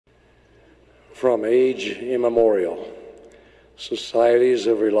From age immemorial, societies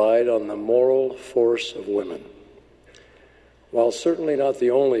have relied on the moral force of women. While certainly not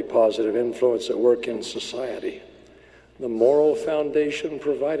the only positive influence at work in society, the moral foundation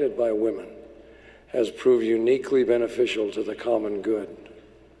provided by women has proved uniquely beneficial to the common good.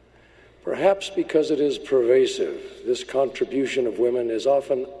 Perhaps because it is pervasive, this contribution of women is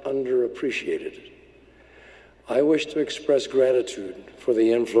often underappreciated. I wish to express gratitude for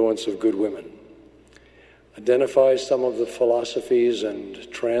the influence of good women, identify some of the philosophies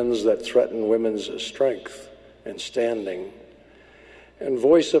and trends that threaten women's strength and standing, and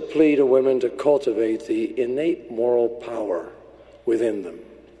voice a plea to women to cultivate the innate moral power within them.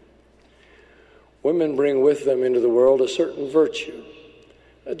 Women bring with them into the world a certain virtue,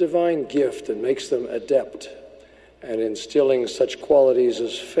 a divine gift that makes them adept at instilling such qualities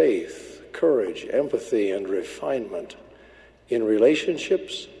as faith, courage, empathy, and refinement in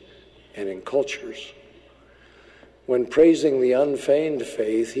relationships and in cultures. When praising the unfeigned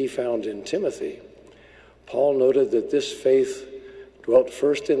faith he found in Timothy, Paul noted that this faith dwelt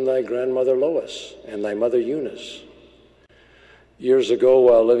first in thy grandmother Lois and thy mother Eunice. Years ago,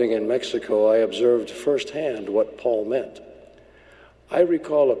 while living in Mexico, I observed firsthand what Paul meant. I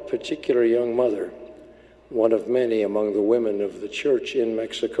recall a particular young mother, one of many among the women of the church in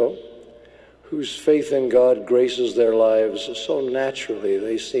Mexico, whose faith in God graces their lives so naturally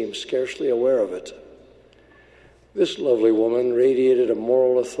they seem scarcely aware of it. This lovely woman radiated a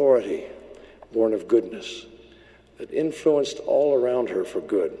moral authority born of goodness that influenced all around her for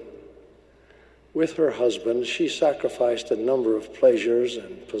good. With her husband, she sacrificed a number of pleasures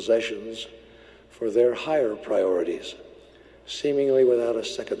and possessions for their higher priorities, seemingly without a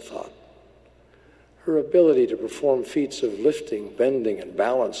second thought. Her ability to perform feats of lifting, bending, and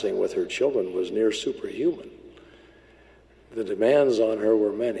balancing with her children was near superhuman. The demands on her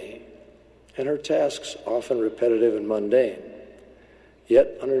were many, and her tasks often repetitive and mundane.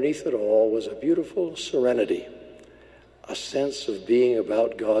 Yet underneath it all was a beautiful serenity, a sense of being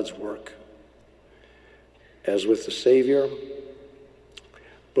about God's work. As with the Savior,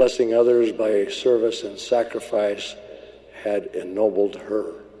 blessing others by service and sacrifice had ennobled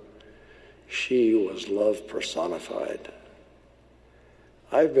her. She was love personified.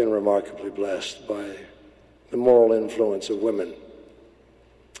 I've been remarkably blessed by the moral influence of women,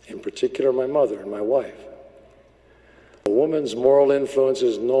 in particular my mother and my wife. A woman's moral influence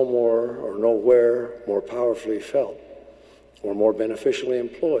is no more or nowhere more powerfully felt or more beneficially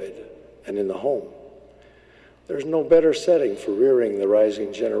employed than in the home. There's no better setting for rearing the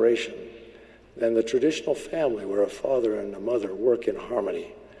rising generation than the traditional family where a father and a mother work in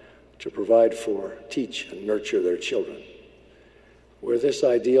harmony to provide for, teach, and nurture their children. Where this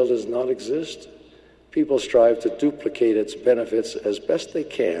ideal does not exist, people strive to duplicate its benefits as best they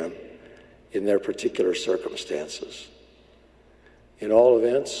can in their particular circumstances. In all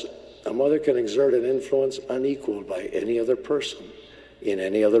events, a mother can exert an influence unequaled by any other person in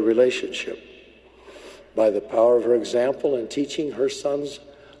any other relationship. By the power of her example in teaching, her sons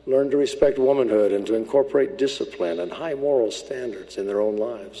learn to respect womanhood and to incorporate discipline and high moral standards in their own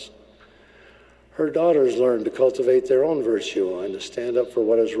lives. Her daughters learn to cultivate their own virtue and to stand up for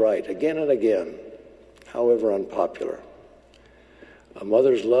what is right again and again, however unpopular. A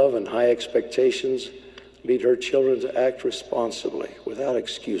mother's love and high expectations lead her children to act responsibly, without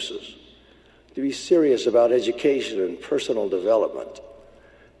excuses, to be serious about education and personal development,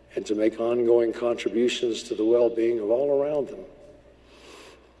 and to make ongoing contributions to the well-being of all around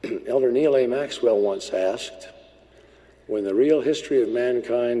them. Elder Neal A. Maxwell once asked, when the real history of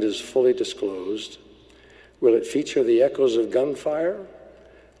mankind is fully disclosed, will it feature the echoes of gunfire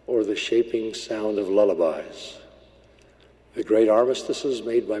or the shaping sound of lullabies? The great armistices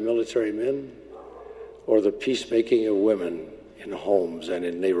made by military men or the peacemaking of women in homes and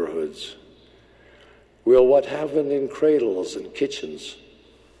in neighborhoods? Will what happened in cradles and kitchens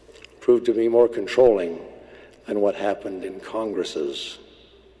prove to be more controlling than what happened in congresses?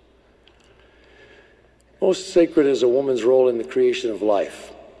 Most sacred is a woman's role in the creation of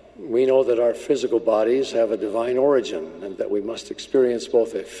life. We know that our physical bodies have a divine origin and that we must experience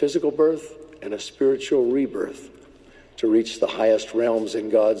both a physical birth and a spiritual rebirth to reach the highest realms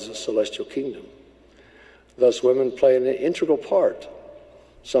in God's celestial kingdom. Thus, women play an integral part,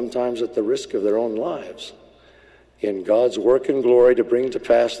 sometimes at the risk of their own lives, in God's work and glory to bring to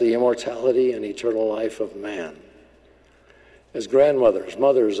pass the immortality and eternal life of man. As grandmothers,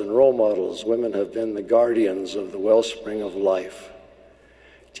 mothers, and role models, women have been the guardians of the wellspring of life,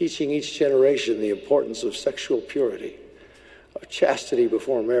 teaching each generation the importance of sexual purity, of chastity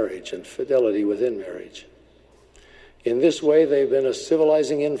before marriage, and fidelity within marriage. In this way, they've been a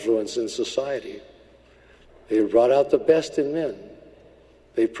civilizing influence in society. They've brought out the best in men.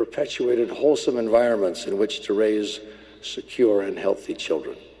 They've perpetuated wholesome environments in which to raise secure and healthy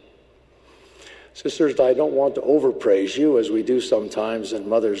children. Sisters, I don't want to overpraise you as we do sometimes in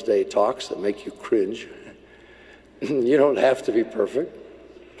Mother's Day talks that make you cringe. You don't have to be perfect.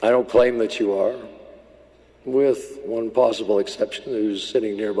 I don't claim that you are, with one possible exception who's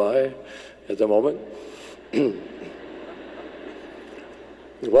sitting nearby at the moment.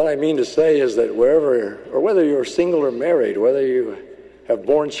 What I mean to say is that wherever, or whether you're single or married, whether you have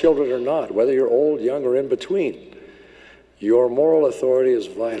born children or not, whether you're old, young, or in between, your moral authority is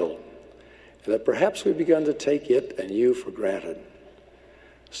vital, and that perhaps we've begun to take it and you for granted.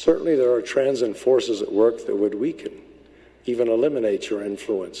 Certainly there are trends and forces at work that would weaken, even eliminate your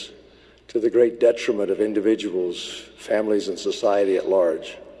influence, to the great detriment of individuals, families, and society at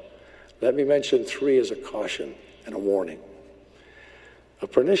large. Let me mention three as a caution and a warning. A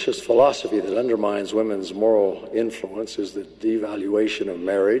pernicious philosophy that undermines women's moral influence is the devaluation of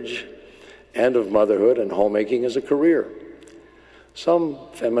marriage and of motherhood and homemaking as a career. Some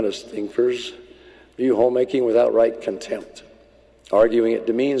feminist thinkers view homemaking with outright contempt, arguing it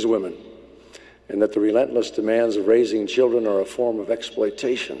demeans women and that the relentless demands of raising children are a form of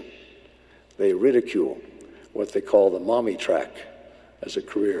exploitation. They ridicule what they call the mommy track as a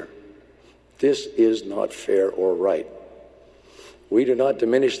career. This is not fair or right. We do not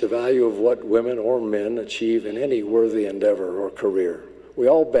diminish the value of what women or men achieve in any worthy endeavor or career. We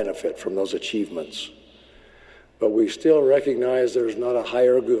all benefit from those achievements. But we still recognize there's not a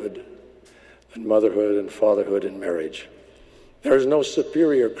higher good than motherhood and fatherhood in marriage. There is no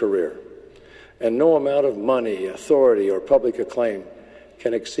superior career, and no amount of money, authority, or public acclaim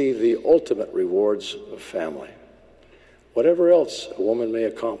can exceed the ultimate rewards of family. Whatever else a woman may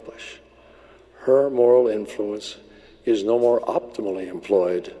accomplish, her moral influence is no more optimally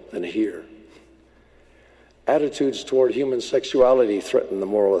employed than here. Attitudes toward human sexuality threaten the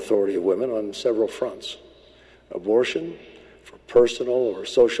moral authority of women on several fronts. Abortion, for personal or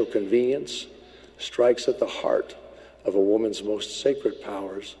social convenience, strikes at the heart of a woman's most sacred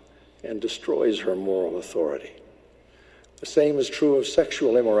powers and destroys her moral authority. The same is true of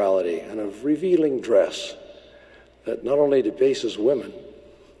sexual immorality and of revealing dress that not only debases women,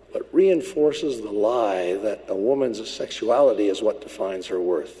 but reinforces the lie that a woman's sexuality is what defines her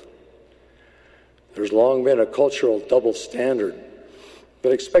worth. There's long been a cultural double standard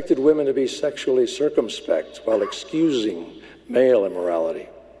that expected women to be sexually circumspect while excusing male immorality.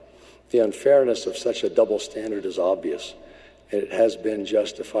 The unfairness of such a double standard is obvious, and it has been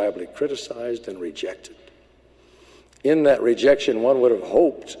justifiably criticized and rejected. In that rejection, one would have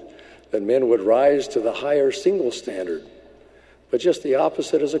hoped that men would rise to the higher single standard, but just the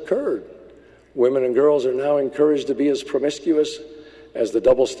opposite has occurred. Women and girls are now encouraged to be as promiscuous as the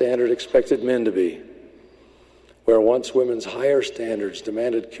double standard expected men to be. Where once women's higher standards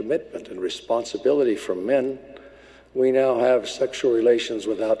demanded commitment and responsibility from men, we now have sexual relations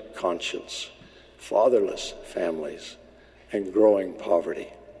without conscience, fatherless families, and growing poverty.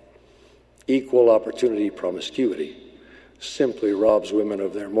 Equal opportunity promiscuity simply robs women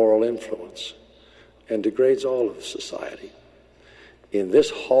of their moral influence and degrades all of society. In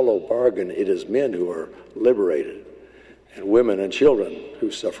this hollow bargain, it is men who are liberated and women and children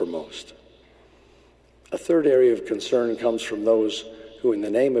who suffer most. A third area of concern comes from those who, in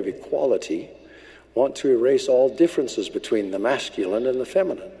the name of equality, want to erase all differences between the masculine and the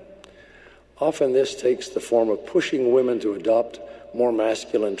feminine. Often this takes the form of pushing women to adopt more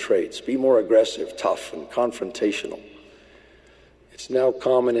masculine traits, be more aggressive, tough, and confrontational. It's now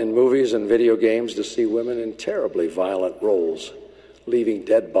common in movies and video games to see women in terribly violent roles, leaving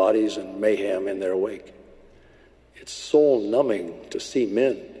dead bodies and mayhem in their wake. It's soul-numbing to see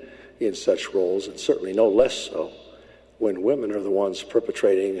men in such roles, and certainly no less so when women are the ones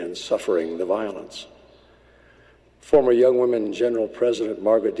perpetrating and suffering the violence. Former Young Women General President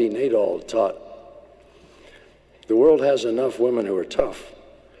Margaret D. Nadal taught, "The world has enough women who are tough.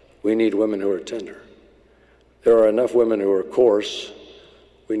 We need women who are tender. There are enough women who are coarse.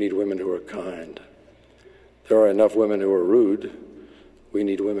 We need women who are kind. There are enough women who are rude. We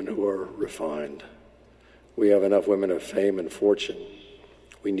need women who are refined. We have enough women of fame and fortune.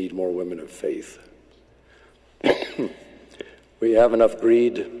 We need more women of faith. We have enough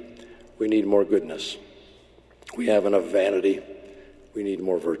greed. We need more goodness. We have enough vanity. We need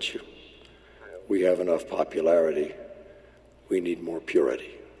more virtue. We have enough popularity. We need more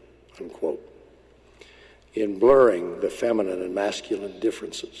purity." Unquote. In blurring the feminine and masculine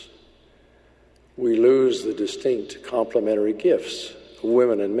differences, we lose the distinct complementary gifts of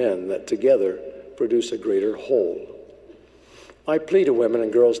women and men that together produce a greater whole. My plea to women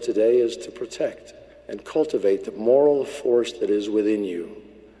and girls today is to protect and cultivate the moral force that is within you.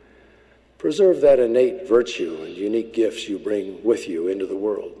 Preserve that innate virtue and unique gifts you bring with you into the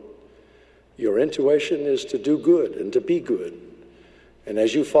world. Your intuition is to do good and to be good. And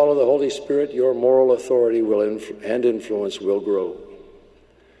as you follow the Holy Spirit, your moral authority and influence will grow.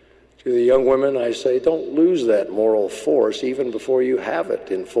 To the young women, I say, don't lose that moral force even before you have it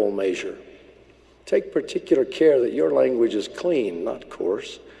in full measure. Take particular care that your language is clean, not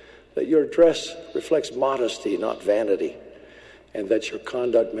coarse, that your dress reflects modesty, not vanity, and that your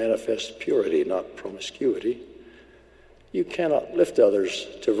conduct manifests purity, not promiscuity. You cannot lift others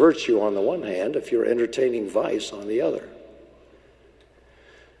to virtue on the one hand if you're entertaining vice on the other.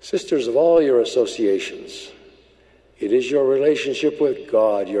 Sisters of all your associations, it is your relationship with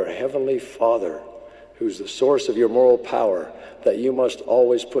God, your heavenly Father, who's the source of your moral power, that you must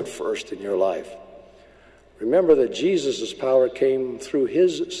always put first in your life. Remember that Jesus' power came through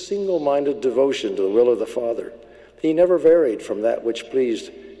his single-minded devotion to the will of the Father. He never varied from that which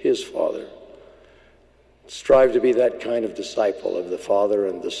pleased his Father. Strive to be that kind of disciple of the Father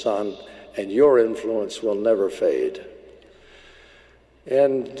and the Son, and your influence will never fade.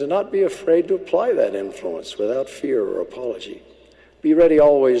 And do not be afraid to apply that influence without fear or apology. Be ready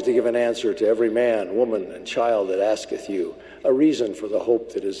always to give an answer to every man, woman, and child that asketh you a reason for the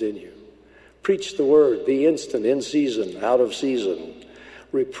hope that is in you. Preach the word, be instant, in season, out of season.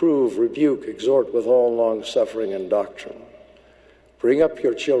 Reprove, rebuke, exhort with all long-suffering and doctrine. Bring up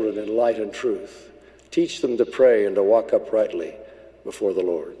your children in light and truth. Teach them to pray and to walk uprightly before the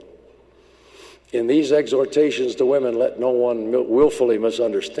Lord. In these exhortations to women, let no one willfully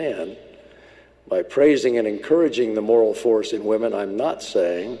misunderstand. By praising and encouraging the moral force in women, I'm not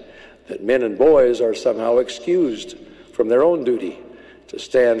saying that men and boys are somehow excused from their own duty to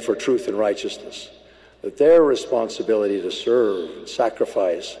stand for truth and righteousness, that their responsibility to serve,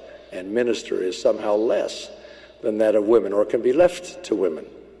 sacrifice, and minister is somehow less than that of women or can be left to women.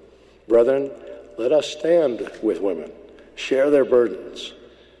 Brethren, let us stand with women, share their burdens,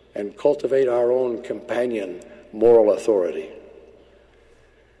 and cultivate our own companion moral authority.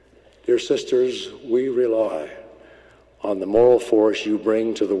 Dear sisters, we rely on the moral force you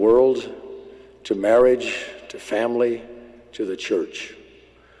bring to the world, to marriage, to family, to the church.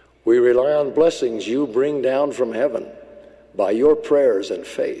 We rely on blessings you bring down from heaven by your prayers and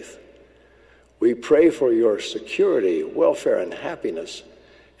faith. We pray for your security, welfare, and happiness,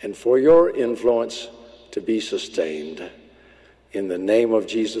 and for your influence to be sustained. In the name of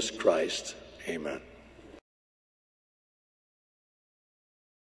Jesus Christ, amen.